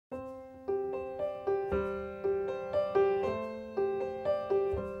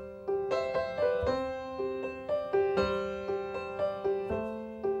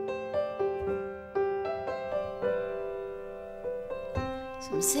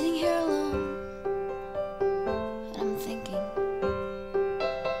I'm sitting here alone, and I'm thinking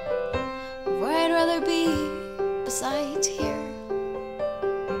of where I'd rather be besides here.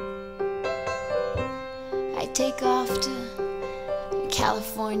 I'd take off to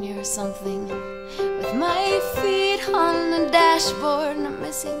California or something, with my feet on the dashboard and a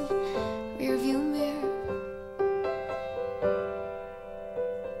missing rearview mirror.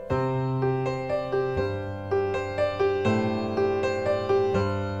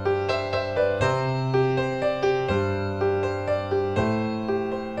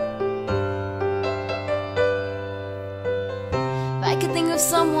 If I could think of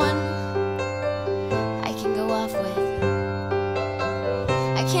someone I can go off with,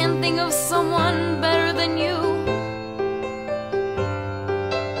 I can't think of someone better than you.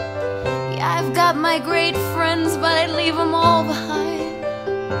 Yeah, I've got my great friends, but I'd leave them all behind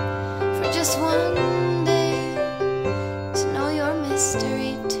for just one day to know your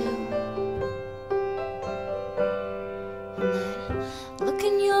mystery too. And that look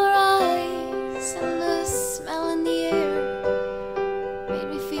in your eyes and the smell in the air made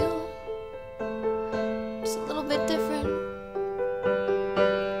me feel just a little bit different.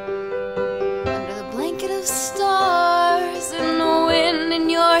 Under the blanket of stars and the wind in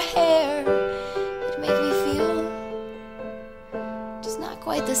your hair, it made me feel just not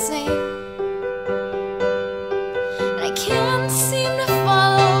quite the same. And I can't seem to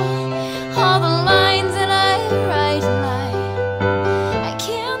follow all the lines that I write, and I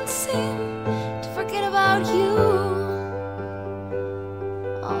can't seem to forget about you.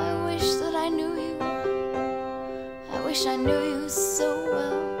 Oh, I wish that I knew you. I wish I knew you so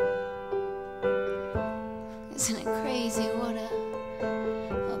well. Isn't it crazy what a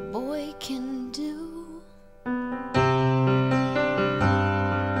boy can do?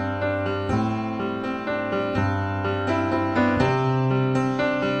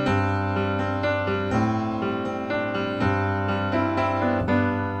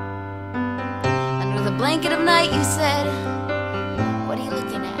 Under the blanket of night you said, "What are you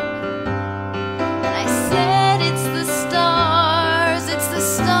looking at?" And I said, "It's the stars,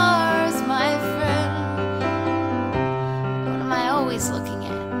 my friend." What am I always looking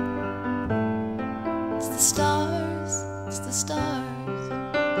at? It's the stars, it's the stars.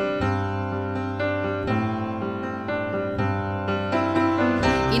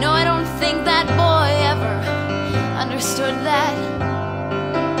 You know, I don't think that boy ever understood that.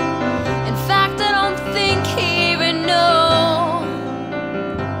 In fact, I don't think he even knew.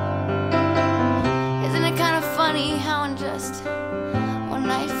 Isn't it kind of funny how in just one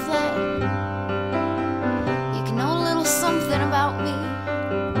night flat you can know a little something about me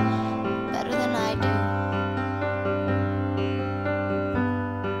better than I do?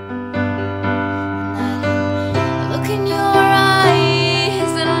 And that look in your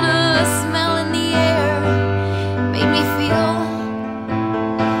eyes and the smell in the air made me feel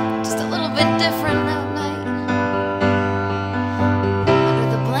just a little bit different that night. Under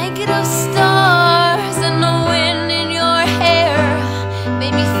the blanket of stars and the wind in your hair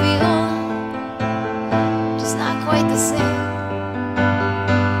made me feel just not quite the same.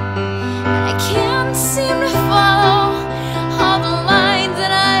 And I can't seem to follow all the lines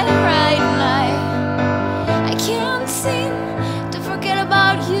that I write, and I can't seem to forget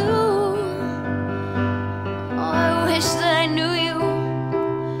about you. Oh, I wish that I knew you.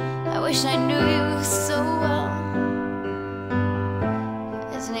 I wish I knew you so well.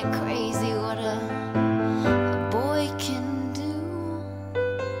 Isn't it crazy what a boy can do?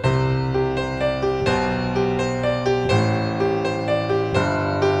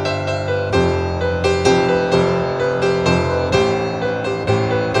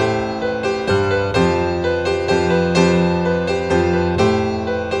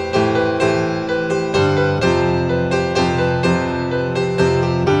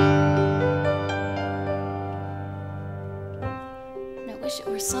 And I wish it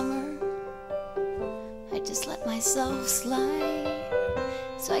were summer. I'd just let myself slide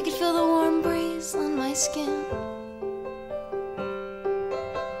so I could feel the warm breeze on my skin.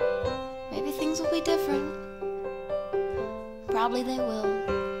 Maybe things will be different. Probably they will.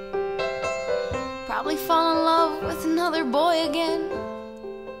 Probably fall in love with another boy again.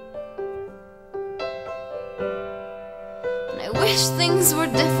 And I wish things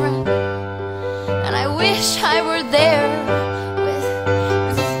were different. And I wish I were there with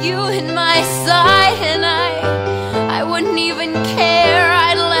you in my side, and I wouldn't even care.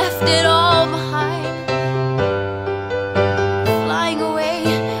 I'd left it all behind, flying away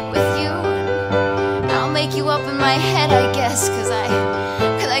with you. And I'll make you up in my head, I guess, 'cause I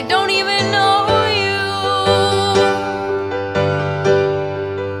don't even know you.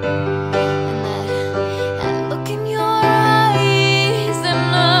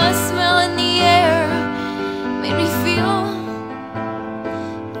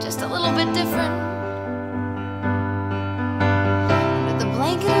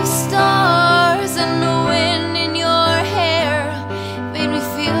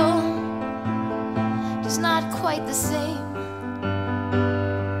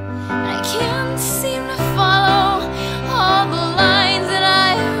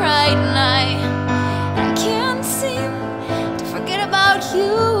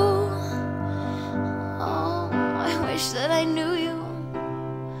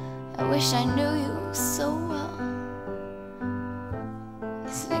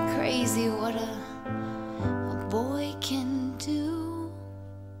 crazy what a boy can